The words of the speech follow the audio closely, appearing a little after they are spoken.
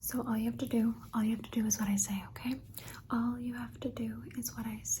So all you have to do is what I say, okay? All you have to do is what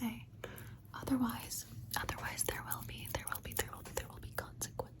I say. Otherwise there will be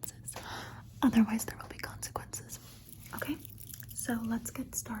consequences. Otherwise there will be consequences. Okay? So let's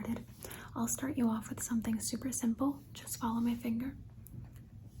get started. I'll start you off with something super simple. Just follow my finger.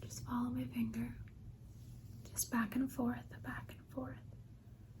 Just follow my finger. Just back and forth, back and forth.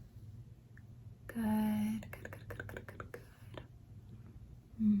 Good.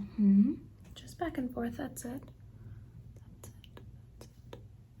 Just back and forth, that's it.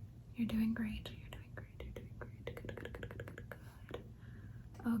 You're doing great. Good.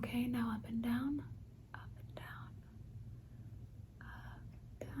 Okay, now up and down. Up and down.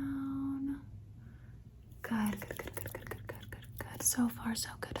 Up, down. Good. So far, so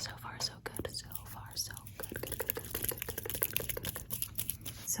good. So far, so good. So far, so good.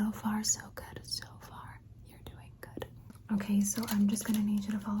 So far, so good. So far, you're doing good. Okay, so I'm just gonna need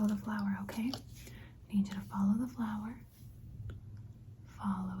you to follow the flower, okay? Need you to follow the flower.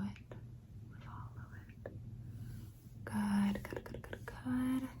 Follow it. Good.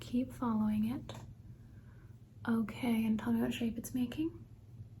 Keep following it. Okay, and tell me what shape it's making.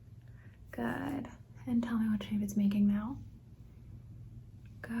 Good. And tell me what shape it's making now.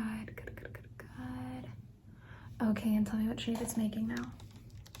 Good. Okay, and tell me what shape it's making now.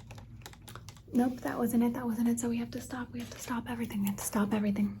 Nope, that wasn't it. So we have to stop. We have to stop everything. Good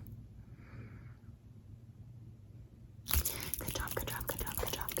job.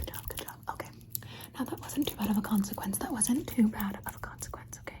 Okay. Now that wasn't too bad of a consequence.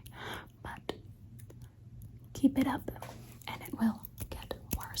 Okay? But keep it up and it will get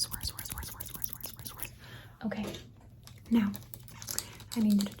worse. Okay. Now, I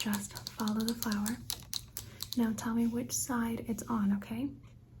need you to just follow the flower. Now tell me which side it's on, okay?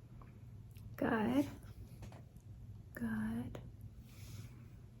 Good.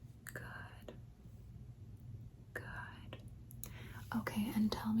 Okay, and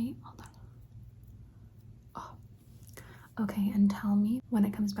tell me, hold on. Oh. Okay, and tell me when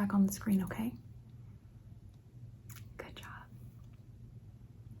it comes back on the screen, okay? Good job.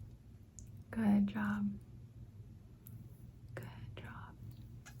 Good job.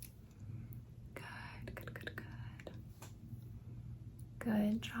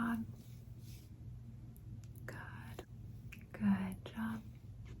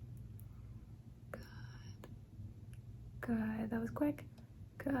 Good. That was quick.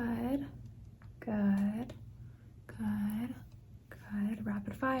 Good.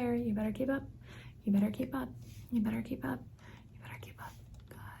 Rapid fire. You better keep up. Good.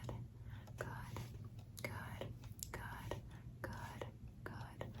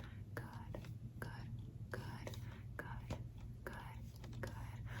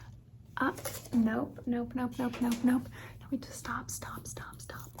 Up. Nope. No, we just stop.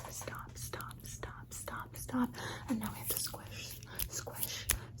 And now we have to squish.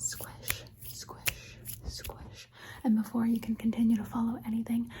 And before you can continue to follow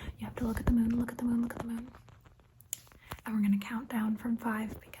anything, you have to look at the moon. And we're gonna count down from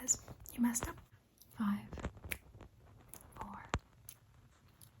 5 because you messed up. 5, 4,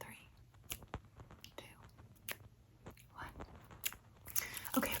 3, 2, 1.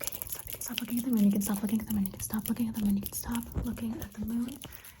 Okay, you can stop looking at the moon. You can stop looking at the moon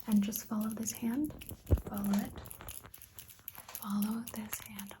and just follow this hand. Follow this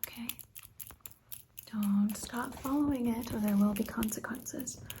hand, okay? Don't stop following it or there will be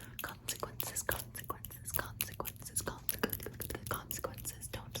consequences. Don't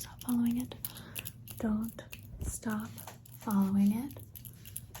stop following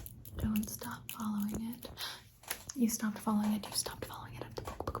it. You stopped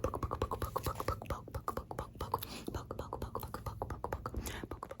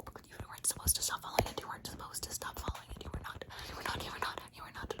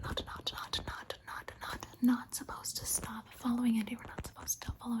following it.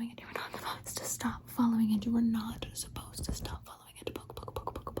 You weren't supposed to stop following it. You were not supposed to stop following it.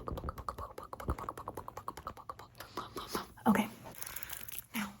 Okay,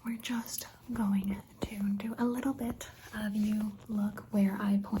 now we're just going to do a little bit of you look where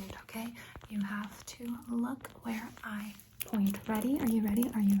I point, okay? You have to look where I point. Ready? Are you ready?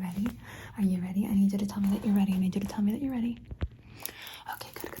 I need you to tell me that you're ready. Okay,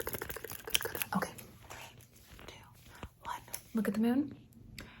 good. Okay, 3, 2, 1. Look at the moon.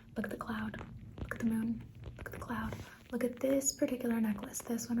 Look at the cloud. Look at the moon. Look at the cloud. Look at this particular necklace.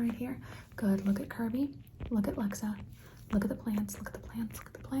 This one right here. Good. Look at Kirby. Look at Lexa. Look at the plants, look at the plants, look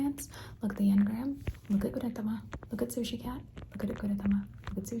at the plants. Look at the engram. Look at Guretama. Look at Sushi Cat. Look at Guretama.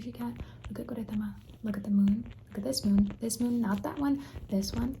 Look at Sushi Cat. Look at Guretama. Look at the moon. Look at this moon. This moon, not that one.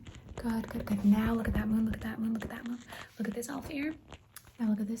 This one. Good, good, good. Now look at that moon. Look at that moon. Look at that moon. Look at this elf ear. Now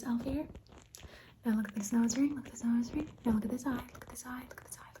look at this elf ear. Now look at this nose ring. Look at this nose ring. Now look at this eye. Look at this eye. Look at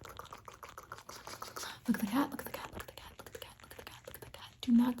this eye. Look at the cat. Look at the cat. Look at the cat. Look at the cat. Look at the cat. Look at the cat.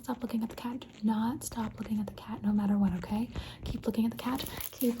 Do not stop looking at the cat. Do not stop looking at the cat no matter what, okay? Keep looking at the cat.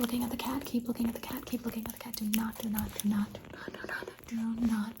 Keep looking at the cat. Keep looking at the cat. Keep looking at the cat. Do not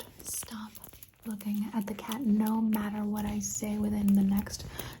stop looking at the cat no matter what I say within the next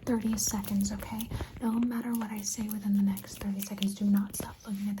 30 seconds, okay? No matter what I say within the next 30 seconds, do not stop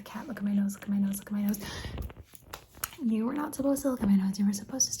looking at the cat. Look at my nose. Look at my nose. Look at my nose. You were not supposed to look at my nose. You were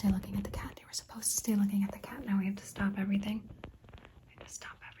supposed to stay looking at the cat. You were supposed to stay looking at the cat. Now we have to stop everything. We have to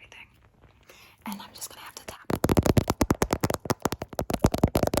stop everything. And I'm just gonna have to tap.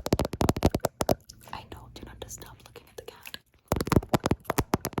 I told you not to stop looking at the cat.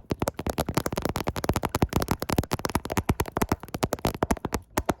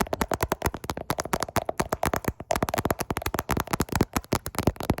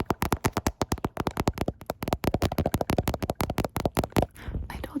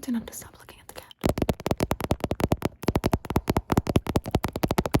 I told you not to stop looking at the cat.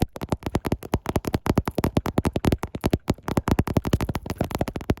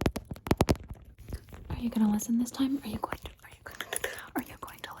 Are you gonna listen this time? Are you going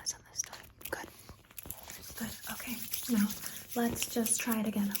to listen this time? Good. Good. Okay. Now let's just try it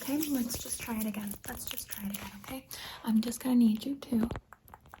again, okay? Let's just try it again. Let's just try it again, okay? I'm just gonna need you to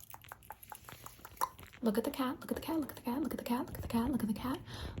look at the cat, look at the cat, look at the cat, look at the cat, look at the cat, look at the cat,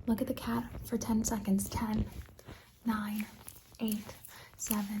 look at the cat for 10 seconds. 10, 9, 8,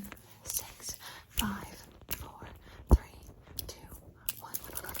 7, 6, 5, 4, 3, 2, 1.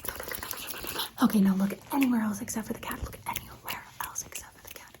 Okay, now look anywhere else except for the cat. Look anywhere else except for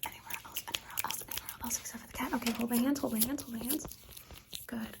the cat. Anywhere else except for the cat. Okay, hold my hands, hold my hands, hold my hands.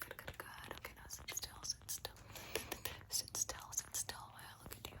 Good, good, good, good. Okay, now sit still, sit still. Sit still, sit still while I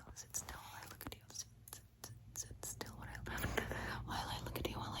look at you. Sit still while I look at you. Sit still while I look at you. While I look at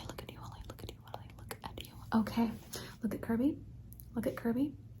you, while I look at you, while I look at you, while I look at you. Okay, look at Kirby. Look at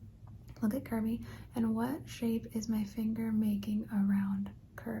Kirby. Look at Kirby. And what shape is my finger making around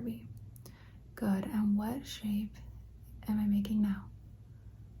Kirby? Good. And what shape am I making now?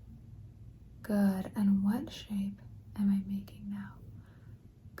 Good. And what shape am I making now?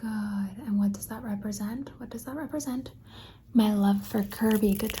 Good. And what does that represent? What does that represent? My love for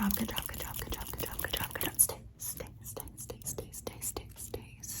Kirby. Good job, good job, good job, good job, good job, good job, good job. Stay, stay, stay, stay, stay, stay, stay,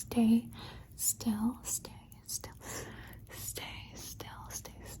 stay, stay still, stay still. Stay still,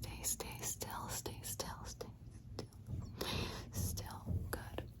 stay, stay, stay still, stay still, stay still.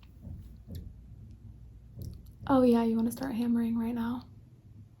 Good. Oh yeah, you want to start hammering right now?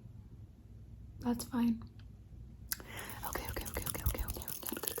 That's fine. Okay. Good.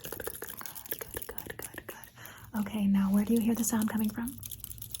 Okay, now where do you hear the sound coming from?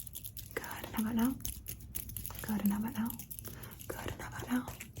 Good. And how about now? Good. And how about now? Good. And how about now?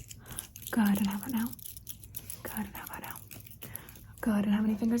 Good. And how about now? Good. And how about now? Good. And how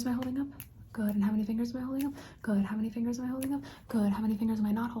many fingers am I holding up? Good. And how many fingers am I holding up? Good. How many fingers am I holding up? Good. How many fingers am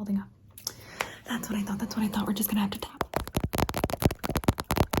I not holding up? That's what I thought. That's what I thought. We're just gonna have to tap.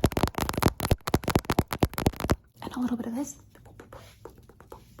 And a little bit of this.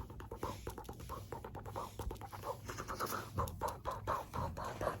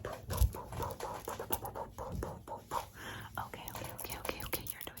 Okay.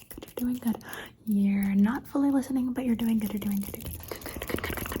 You're doing good. You're not fully listening, but you're doing good. You're doing good.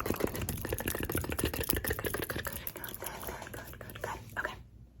 Good. Okay.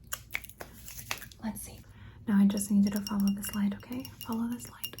 Let's see. Now I just need you to follow this light, okay? Follow this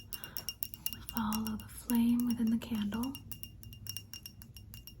light. Follow the flame within the candle.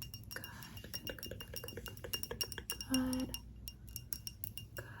 Good.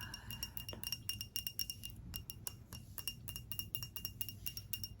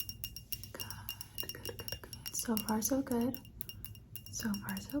 So far, so good. So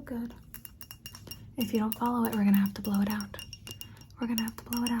far, so good. If you don't follow it, we're gonna have to blow it out. We're gonna have to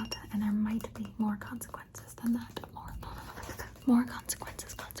blow it out, and there might be more consequences than that. More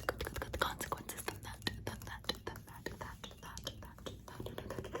consequences than that.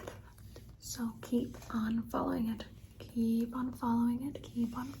 So keep on following it. Keep on following it.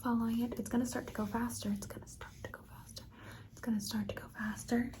 Keep on following it. It's gonna start to go faster. It's gonna start to go faster. It's gonna start to go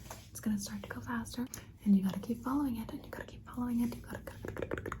faster. It's gonna start to go faster. And you gotta keep following it. And you gotta keep following it. You gotta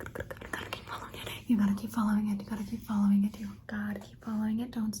keep following it. You gotta keep following it. You gotta keep following it. You gotta keep following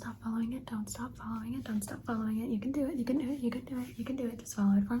it. Don't stop following it. Don't stop following it. Don't stop following it. You can do it. You can do it. You can do it. You can do it. Just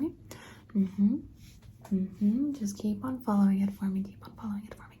follow it for me. Just keep on following it for me. Keep on following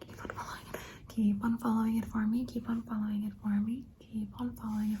it for me. Keep on following it. Keep on following it for me. Keep on following it for me. Keep on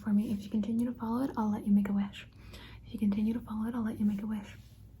following it for me. If you continue to follow it, I'll let you make a wish. If you continue to follow it, I'll let you make a wish.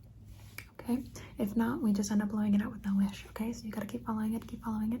 Okay? If not, we just end up blowing it out with no wish. Okay? So you gotta keep following it, keep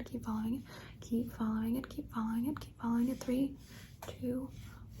following it, keep following it, keep following it, keep following it, keep following it. 3, 2,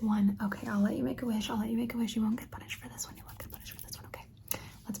 1. Okay, I'll let you make a wish. I'll let you make a wish. You won't get punished for this one. You won't get punished for this one. Okay?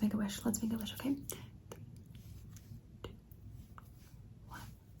 Let's make a wish. Let's make a wish. Okay? 3, 2, 1.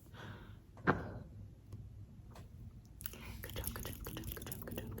 Good job. Good job. Good job. Good job.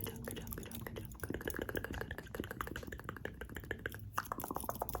 Good job. Good job. Good job. Good job. Good job.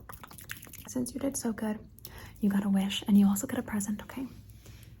 Since you did so good, you got a wish and you also get a present, okay?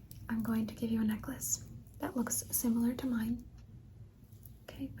 I'm going to give you a necklace that looks similar to mine.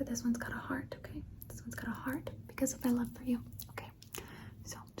 Okay, but this one's got a heart, okay? This one's got a heart because of my love for you, okay?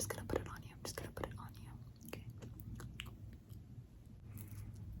 So I'm just gonna put it on you. I'm just gonna put it on you, okay?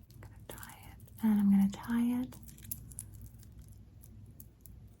 I'm gonna tie it, and I'm gonna tie it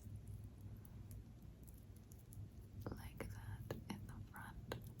like that in the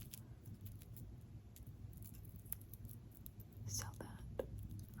front. So that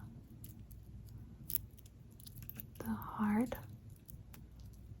the heart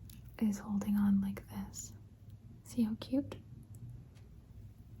is holding on like this. See how cute?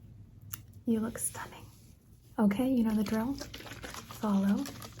 You look stunning. Okay, you know the drill. Follow,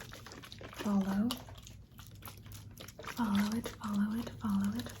 follow, follow it, follow it,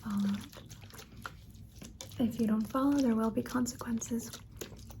 follow it, follow it. If you don't follow, there will be consequences.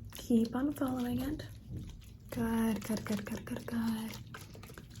 Keep on following it. Good, good, good, good, good, good.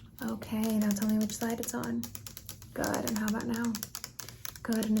 Okay, now tell me which side it's on. Good, and how about now?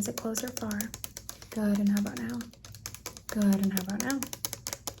 Good, and is it close or far? Good, and how about now? Good, and how about now?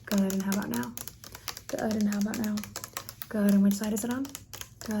 Good, and how about now? Good, and how about now? Good, and which side is it on?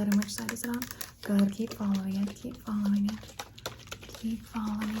 Good, and which side is it on? Good, keep following it, keep following it. Keep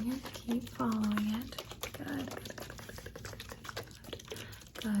following it, keep following it. Good, good, good, good, good, good, good, good.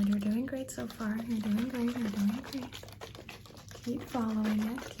 Good, you're doing great so far. You're doing great, you're doing great. Keep following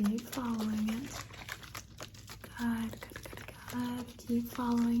it, keep following it. Good, good, good, good. Keep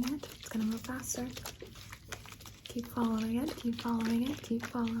following it. It's gonna move faster. Keep following it, keep following it, keep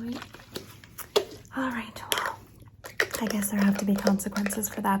following it. Alright, well, I guess there have to be consequences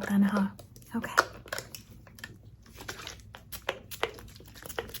for that then, huh? Okay.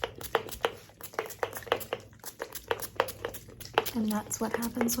 And that's what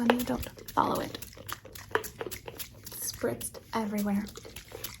happens when you don't follow it. Spritzed everywhere.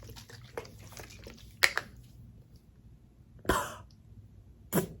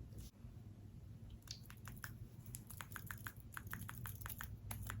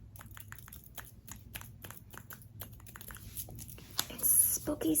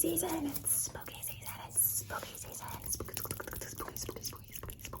 Spooky season. It's spooky season. It's spooky season. Spooky, spooky, spooky, spooky, spooky,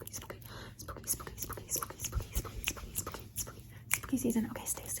 spooky, spooky, spooky, spooky, spooky, spooky, spooky, spooky, spooky, spooky, spooky, spooky, spooky, spooky season. Okay,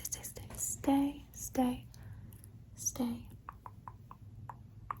 stay, stay, stay, stay, stay, stay, stay.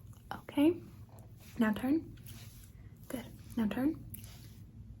 Okay. Now turn. Good. Now turn.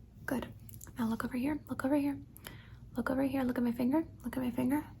 Good. Now look over here. Look over here. Look over here. Look at my finger. Look at my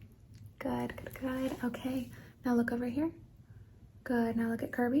finger. Good, good, good. Okay. Now look over here. Good, now look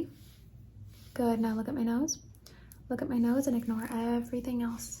at Kirby. Good, now look at my nose. Look at my nose and ignore everything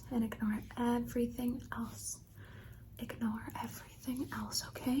else. And ignore everything else. Ignore everything else,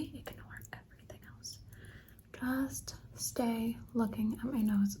 okay? Ignore everything else. Just stay looking at my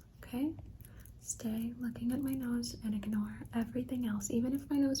nose, okay? Stay looking at my nose and ignore everything else. Even if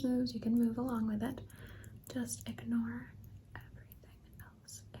my nose moves, you can move along with it. Just ignore everything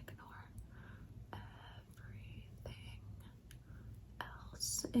else. Ignore everything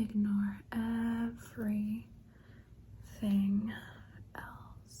else. Ignore everything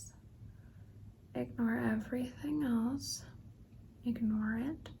else. Ignore everything else. Ignore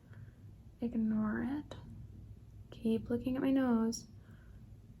it. Ignore it. Keep looking at my nose.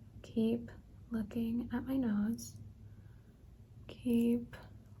 Keep looking at my nose. Keep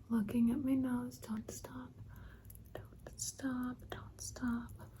looking at my nose. Don't stop. Don't stop. Don't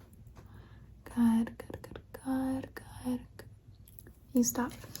stop. Good, good, good, good, good. You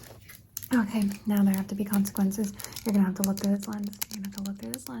stop. Okay, now there have to be consequences. You're gonna have to look through this lens. You're gonna have to look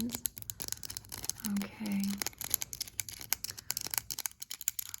through this lens. Okay.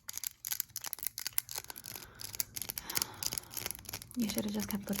 You should have just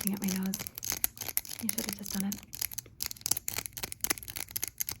kept looking at my nose. You should have just done it.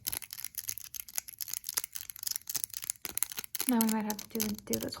 Now we might have to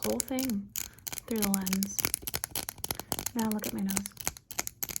do this whole thing through the lens. Now look at my nose.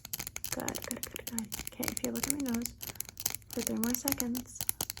 Good. Okay, if you look at my nose for 3 more seconds,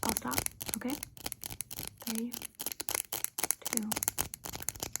 I'll stop, okay? 3, 2,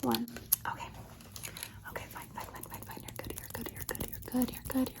 1. Okay. Okay, fine.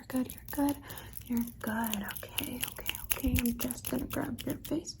 You're good. Okay. I'm just gonna grab your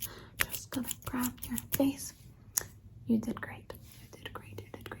face. You did great.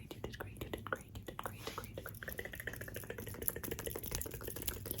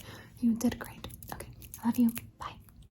 You did great. Okay, I love you.